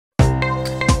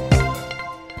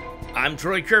I'm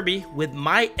Troy Kirby with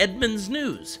My Edmonds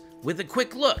News, with a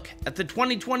quick look at the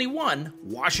 2021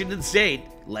 Washington State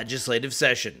Legislative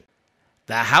Session.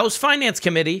 The House Finance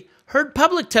Committee heard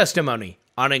public testimony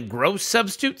on Engrossed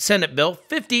Substitute Senate Bill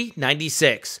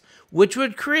 5096, which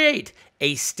would create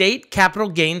a state capital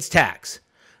gains tax.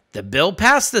 The bill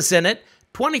passed the Senate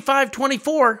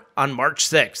 25-24 on March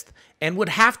 6th and would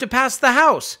have to pass the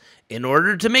House in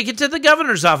order to make it to the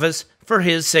governor's office for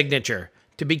his signature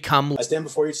to become. I stand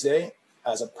before you today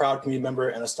as a proud community member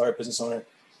and a startup business owner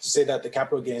to say that the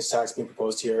capital gains tax being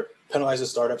proposed here penalizes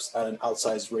startups at an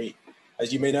outsized rate.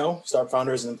 As you may know, startup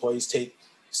founders and employees take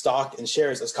stock and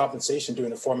shares as compensation during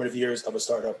the formative years of a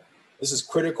startup. This is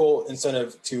critical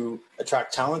incentive to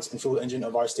attract talent and fuel the engine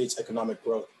of our state's economic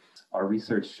growth. Our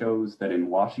research shows that in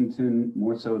Washington,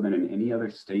 more so than in any other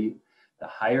state, the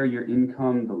higher your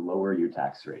income, the lower your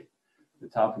tax rate. The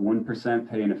top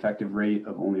 1% pay an effective rate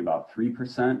of only about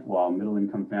 3%, while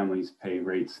middle-income families pay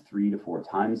rates 3 to 4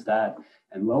 times that,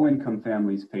 and low-income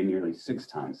families pay nearly 6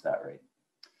 times that rate.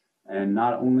 And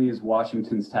not only is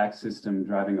Washington's tax system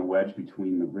driving a wedge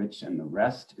between the rich and the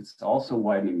rest, it's also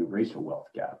widening the racial wealth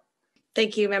gap.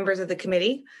 Thank you, members of the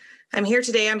committee. I'm here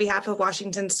today on behalf of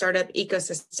Washington's startup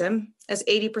ecosystem, as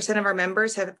 80% of our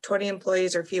members have 20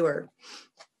 employees or fewer.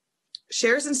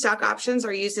 Shares and stock options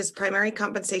are used as primary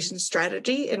compensation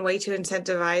strategy and way to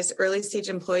incentivize early stage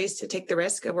employees to take the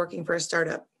risk of working for a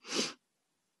startup.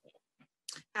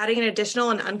 Adding an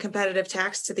additional and uncompetitive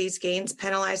tax to these gains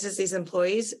penalizes these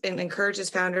employees and encourages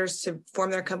founders to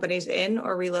form their companies in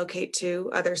or relocate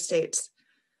to other states.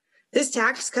 This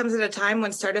tax comes at a time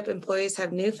when startup employees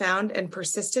have newfound and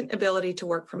persistent ability to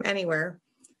work from anywhere,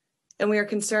 and we are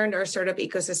concerned our startup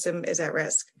ecosystem is at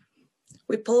risk.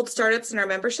 We polled startups in our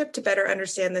membership to better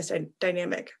understand this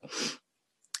dynamic.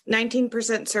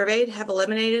 19% surveyed have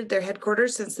eliminated their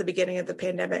headquarters since the beginning of the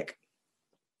pandemic.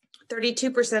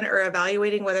 32% are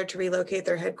evaluating whether to relocate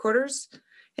their headquarters,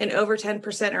 and over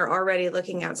 10% are already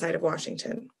looking outside of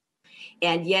Washington.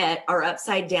 And yet our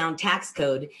upside down tax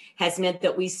code has meant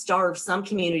that we starve some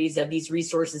communities of these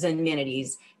resources and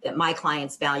amenities that my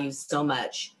clients value so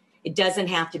much. It doesn't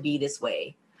have to be this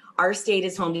way. Our state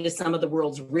is home to some of the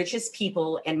world's richest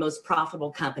people and most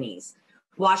profitable companies.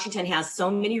 Washington has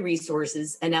so many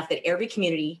resources, enough that every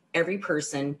community, every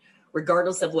person,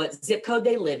 regardless of what zip code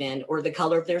they live in or the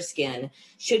color of their skin,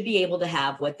 should be able to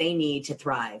have what they need to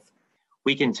thrive.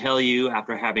 We can tell you,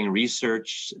 after having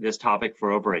researched this topic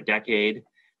for over a decade,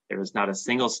 there is not a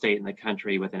single state in the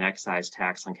country with an excise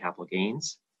tax on capital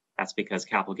gains. That's because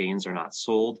capital gains are not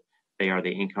sold. They are the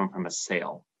income from a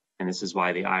sale. And this is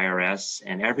why the IRS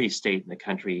and every state in the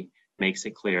country makes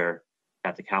it clear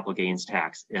that the capital gains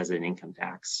tax is an income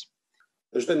tax.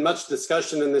 There's been much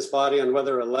discussion in this body on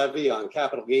whether a levy on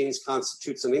capital gains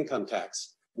constitutes an income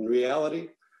tax. In reality,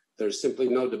 there's simply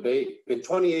no debate. In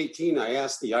 2018, I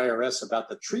asked the IRS about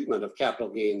the treatment of capital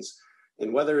gains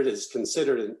and whether it is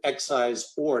considered an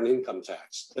excise or an income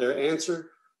tax. Their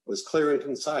answer was clear and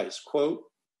concise. Quote,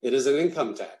 "It is an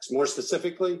income tax. More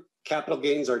specifically, capital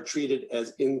gains are treated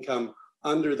as income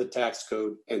under the tax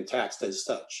code and taxed as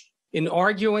such." In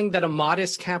arguing that a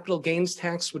modest capital gains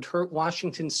tax would hurt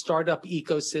Washington's startup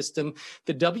ecosystem,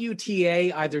 the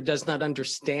WTA either does not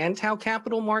understand how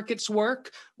capital markets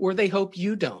work, or they hope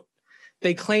you don't.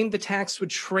 They claim the tax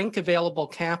would shrink available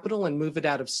capital and move it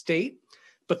out of state,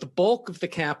 but the bulk of the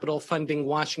capital funding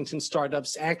Washington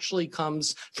startups actually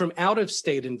comes from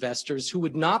out-of-state investors who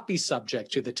would not be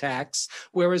subject to the tax,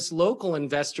 whereas local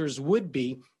investors would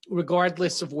be,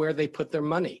 regardless of where they put their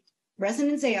money.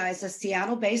 Resonance AI is a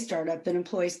Seattle-based startup that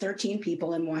employs 13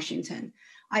 people in Washington.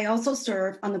 I also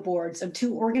serve on the boards of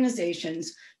 2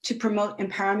 organizations to promote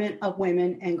empowerment of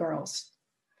women and girls.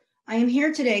 I am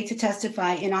here today to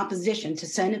testify in opposition to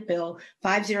Senate Bill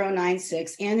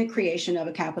 5096 and the creation of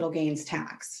a capital gains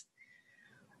tax,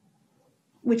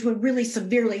 which would really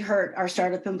severely hurt our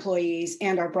startup employees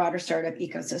and our broader startup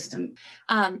ecosystem.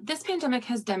 This pandemic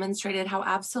has demonstrated how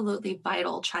absolutely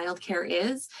vital childcare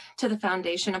is to the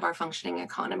foundation of our functioning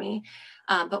economy.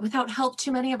 But without help,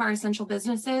 too many of our essential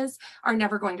businesses are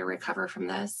never going to recover from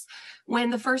this. When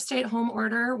the first stay-at-home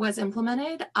order was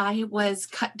implemented, I was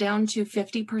cut down to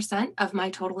 50% of my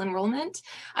total enrollment.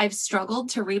 I've struggled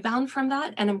to rebound from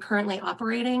that and am currently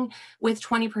operating with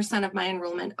 20% of my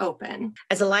enrollment open.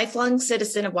 As a lifelong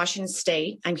citizen of Washington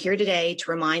State, I'm here today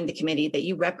to remind the committee that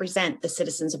you represent the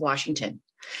citizens of Washington.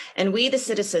 And we, the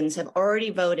citizens, have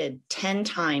already voted 10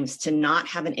 times to not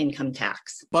have an income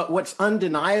tax. But what's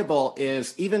undeniable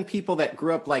is even people that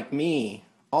grew up like me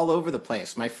all over the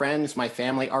place, my friends, my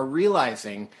family, are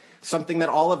realizing something that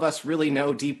all of us really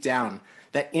know deep down,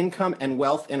 that income and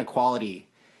wealth inequality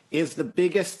is the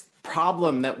biggest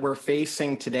problem that we're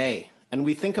facing today, and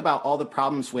we think about all the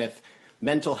problems with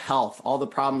mental health, all the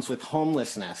problems with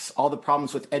homelessness, all the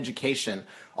problems with education,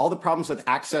 all the problems with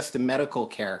access to medical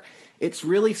care, it's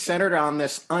really centered on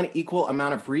this unequal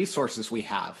amount of resources we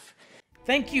have.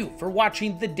 Thank you for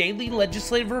watching the Daily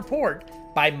Legislative Report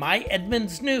by My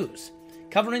Edmonds News,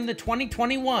 covering the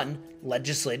 2021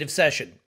 legislative session.